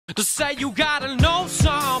To say you gotta know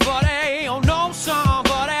somebody, or know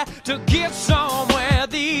somebody to get somewhere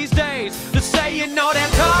these days. To say you know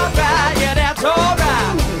that's alright, yeah that's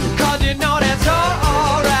alright. Cause you know that's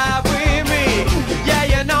alright with me. Yeah,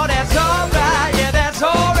 you know that's alright, yeah that's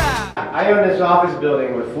alright. I own this office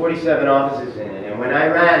building with 47 offices in it, and when I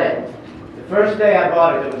ran it, the first day I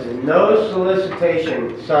bought it, there was a no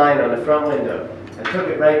solicitation sign on the front window. I took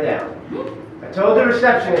it right down. I told the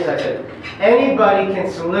receptionist, I said, anybody can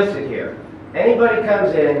solicit here. Anybody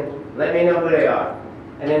comes in, let me know who they are.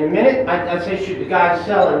 And in a minute, I'd say, shoot, the guy's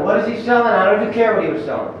selling. What is he selling? I don't even care what he was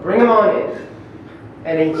selling. Bring him on in.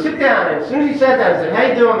 And he'd sit down, and as soon as he sat down, I said, how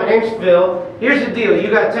you doing? My name's Phil. Here's the deal.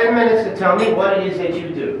 You got 10 minutes to tell me what it is that you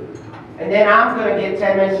do. And then I'm going to get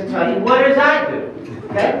 10 minutes to tell you what it is I do.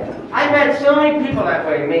 Okay? I met so many people that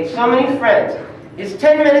way, made so many friends. His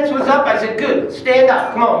 10 minutes was up, I said, good, stand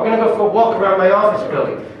up, come on, we're gonna go for a walk around my office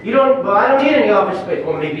building. You don't, well, I don't need any office space.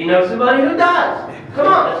 Well, maybe you know somebody who does. Come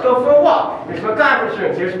on, let's go for a walk. Here's my conference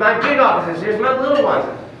rooms, here's my big offices, here's my little ones.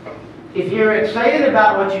 If you're excited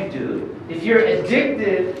about what you do, if you're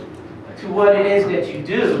addicted to what it is that you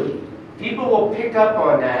do, people will pick up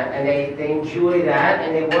on that, and they enjoy that,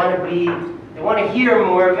 and they want to hear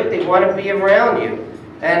more of it, they want to be around you.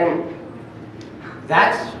 And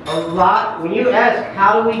that's a lot. When you ask,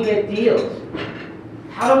 how do we get deals?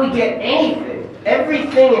 How do we get anything?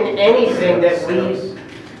 Everything and anything that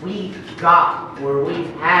we got, or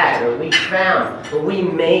we've had, or we found, or we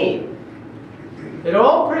made, it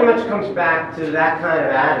all pretty much comes back to that kind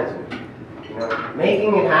of attitude. You know,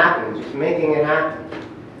 making it happen, just making it happen.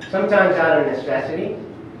 Sometimes out of necessity.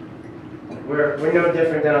 We're no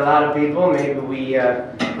different than a lot of people. Maybe we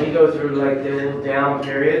go through like the little down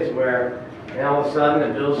periods where, and all of a sudden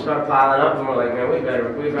the bills start piling up, and we're like, man,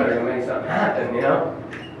 we better make something happen, you know?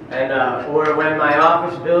 And or when my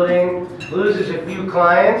office building loses a few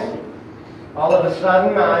clients, all of a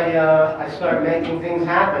sudden I start making things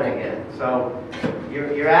happen again. So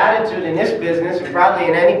your attitude in this business, and probably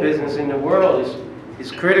in any business in the world,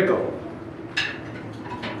 is critical.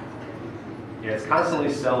 Yeah, it's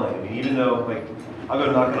constantly selling. I mean, even though, like, I'll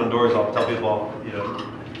go knocking on doors, I'll tell people, you know,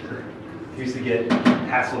 used to get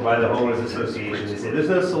hassled by the homeowners association. They say, there's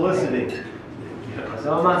no soliciting. You know, I said,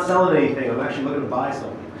 I'm not selling anything. I'm actually looking to buy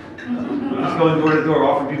something. I'm just going door to door,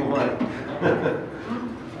 offering people money.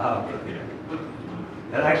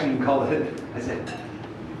 And I actually even called it, I said,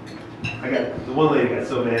 the one lady got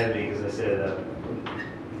so mad at me because I said,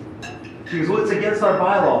 she goes, well, it's against our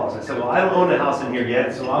bylaws. I said, well, I don't own a house in here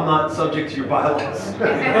yet, so I'm not subject to your bylaws.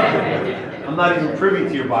 I'm not even privy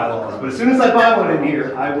to your bylaws. But as soon as I buy one in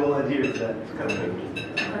here, I will adhere to that.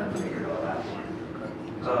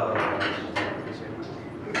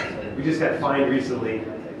 We just got fined recently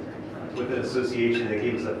with an association that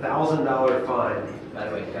gave us a $1,000 fine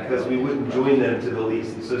because we wouldn't join them to the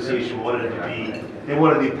lease. The association wanted they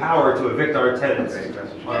wanted the power to evict our tenants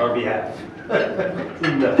on our behalf. No,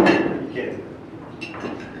 you can't.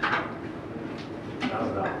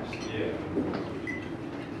 $1,000. Yeah.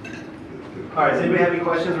 All right, does anybody have any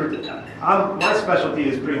questions? My specialty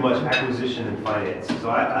is pretty much acquisition and finance. So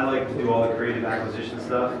I like to do all the creative acquisition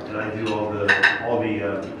stuff, and I do all the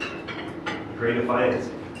creative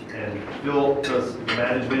financing. And Phil does the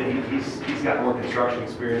management. He's got more construction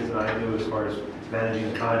experience than I do as far as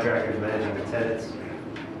managing the contractors, managing the tenants.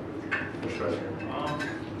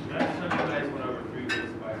 That's something you guys went over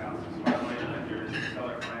previously by houses. So I might not hear is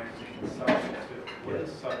seller financing subject to. What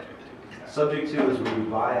is subject to? Subject to is when you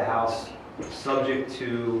buy a house subject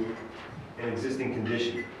to an existing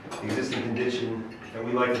condition. The existing condition that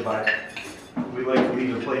we like to leave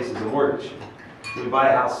in place is a mortgage. We buy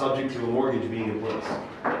a house subject to a mortgage being in place.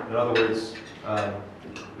 In other words,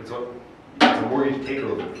 it's a mortgage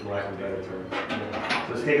takeover, for lack of a better term.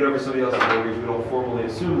 So it's taking over somebody else's mortgage. We don't formally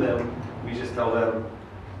assume them. We just tell them,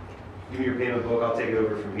 give me your payment book, I'll take it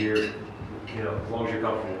over from here, you know, as long as you're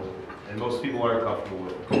comfortable with it. And most people aren't comfortable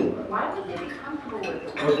with it. Why would they be comfortable with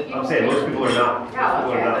it? I'm saying most people are not. No, Most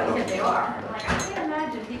people okay, are not I said they comfortable. are. I'm like, I can't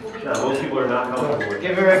imagine people being. No, most people are not comfortable with it.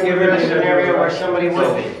 Give her a scenario where somebody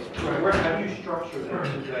would be. How do you structure that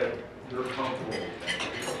so that you're comfortable?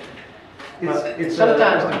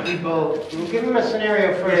 Sometimes the people, give them a scenario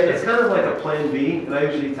Yeah, first. it's kind of like a plan B, and I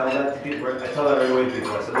usually tell that to people. I tell that right away to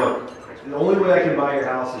people. I said, look, the only way I can buy your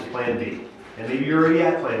house is plan B. And maybe you're already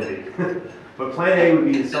at plan B. But plan A would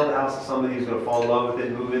be to sell the house to somebody who's going to fall in love with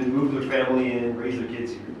it, move their family in, raise their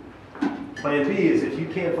kids here. Plan B is if you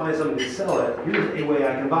can't find somebody to sell it, here's a way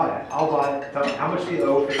I can buy it. I'll buy it. Tell me how much do you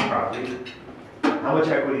owe for the property? How much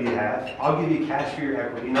equity do you have? I'll give you cash for your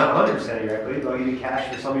equity, not 100% of your equity, but I'll give you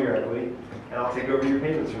cash for some of your equity, and I'll take over your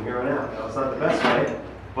payments from here on out. Now, it's not the best way,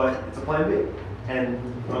 but it's a plan B. And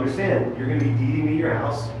understand, you're gonna be deeding me your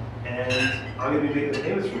house, and I'm gonna be making the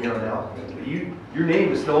payments from here on out. But your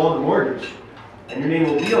name is still on the mortgage, and your name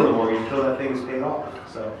will be on the mortgage until that thing is paid off.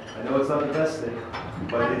 So I know it's not the best thing,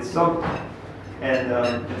 but it's something. And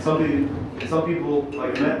some people,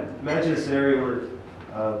 like, imagine a scenario where,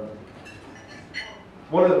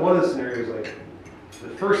 one of the scenarios, like, the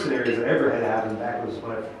first scenarios that ever had happened back was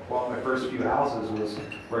when I bought my first few houses, was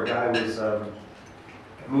where a guy was,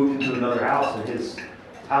 moved into another house, and his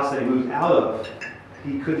house that he moved out of,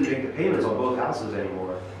 he couldn't make the payments on both houses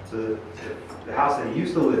anymore. So the house that he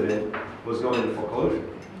used to live in was going into foreclosure.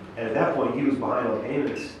 And at that point, he was behind on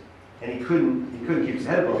payments, and he couldn't keep his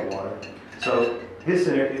head above water. So his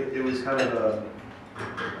scenario, it was kind of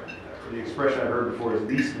the expression I've heard before is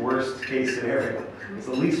least worst case scenario. It's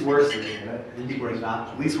the least worst thing, you know?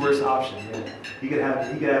 Least worst option. Yeah. He could have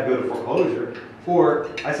to go to foreclosure. Or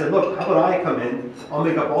I said, look, how about I come in, I'll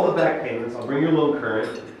make up all the back payments, I'll bring your loan current,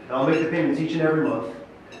 and I'll make the payments each and every month,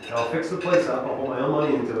 and I'll fix the place up, I'll put my own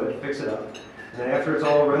money into it, fix it up. And then after it's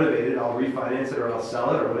all renovated, I'll refinance it or I'll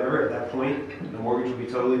sell it or whatever. At that point, the mortgage will be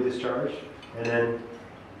totally discharged, and then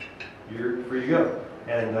you're free to go.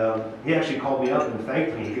 And he actually called me up and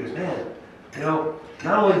thanked me. He goes, man, you know,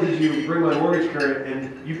 not only did you bring my mortgage current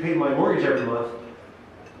and you paid my mortgage every month,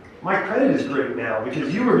 my credit is great now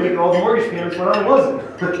because you were making all the mortgage payments when I wasn't.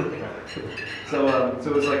 So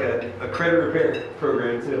it was like a credit repair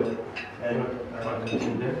program too. And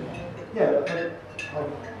yeah,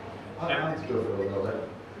 I'll go for a little bit.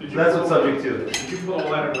 So that's what's subject to it. Did you put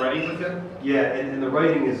all that in writing with him? Yeah, and the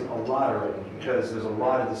writing is a lot of writing because there's a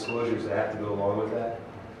lot of disclosures that have to go along with that.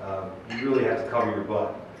 You really have to cover your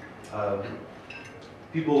butt.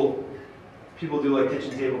 People do like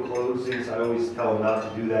kitchen table closings. I always tell them not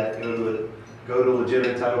to do that. Go to a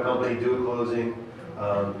legitimate title company, do a closing,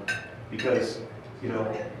 because you know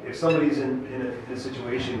if somebody's in a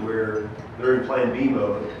situation where they're in Plan B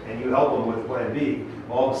mode and you help them with Plan B,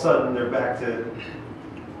 all of a sudden they're back to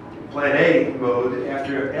Plan A mode.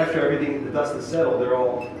 After everything, the dust is settled, they're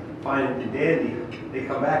all fine and dandy. They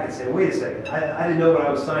come back and say, wait a second, I didn't know what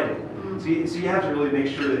I was signing. So you have to really make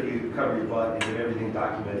sure that you cover your butt and get everything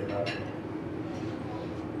documented properly.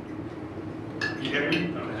 You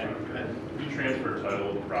transfer title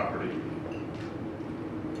of the property.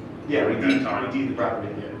 Yeah, we During that time, deed the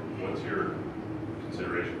property. Yeah. What's your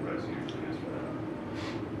consideration price usually is for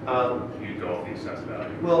that? You go off the assessed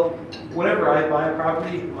value. Well, whenever I buy a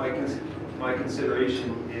property, my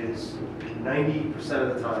consideration is 90%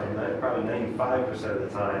 of the time, probably 95% of the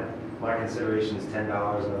time, my consideration is $10 and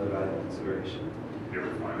other valuable consideration. You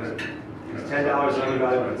ever find that? Because $10 and other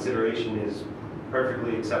valuable consideration is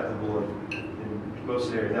perfectly acceptable in most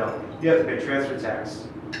scenarios. Now, you have to pay transfer tax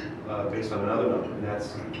based on another number, and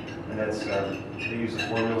that's they use the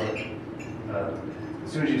formula.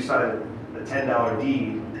 As soon as you sign the $10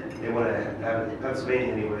 deed, they want to have it,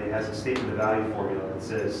 Pennsylvania anyway, has a statement of value formula that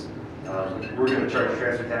says we're going to charge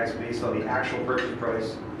transfer tax based on the actual purchase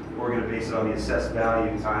price. We're going to base it on the assessed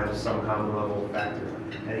value times some common level factor.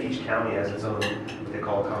 And each county has its own, what they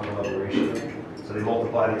call a common level ratio. So they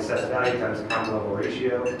multiply the assessed value times the common level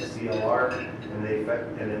ratio, the CLR, and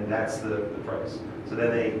then that's the price. So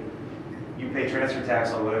then you pay transfer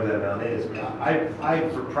tax on whatever that amount is. But I,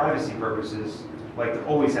 for privacy purposes, like to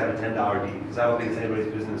always have a $10 deed because I don't think it's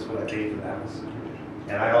anybody's business what I paid for the house.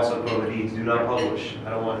 And I also put on the deeds, do not publish. I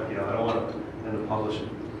don't want them to publish it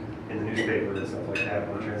in the newspaper and stuff like that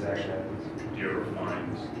when a transaction happens. Do you ever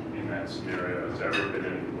find in that scenario, has there ever been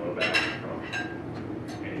any blowback from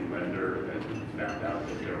any lender that found out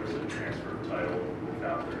that there was a transfer of title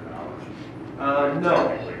without their knowledge?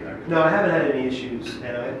 No, I haven't had any issues,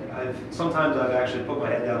 and sometimes I've actually put my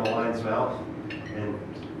head down the lion's mouth, and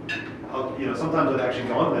sometimes I've actually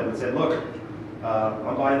gone to them and said, look,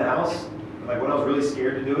 I'm buying the house. Like when I was really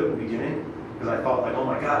scared to do it in the beginning, because I thought like, oh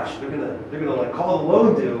my gosh, they're gonna like call the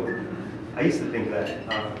loan due. I used to think that.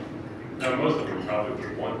 Now, most of them probably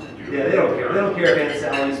would want to do. Yeah, they don't care. They don't care if Aunt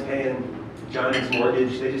Sally's paying Johnny's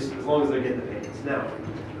mortgage. They just, as long as they're getting the payments. Now,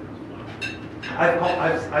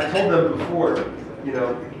 I've told them before,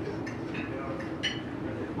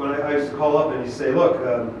 when I used to call up and you say, look,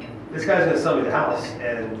 this guy's going to sell me the house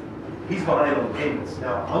and he's behind on the payments.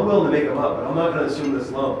 Now, I'm willing to make them up, but I'm not going to assume this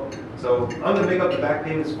loan. So I'm going to make up the back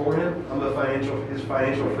payments for him. I'm his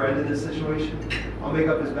financial friend in this situation. I'll make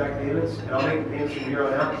up his back payments, and I'll make the payments from here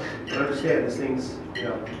on out. But understand, this thing's,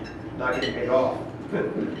 not getting paid off.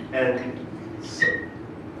 And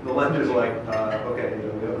the lender's like, okay,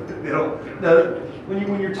 they don't, no,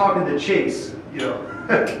 when you're talking to Chase,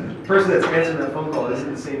 the person that's answering that phone call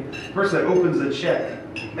isn't the same, person that opens the check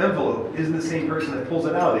envelope isn't the same person that pulls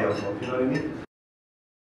it out of the envelope, you know what I mean?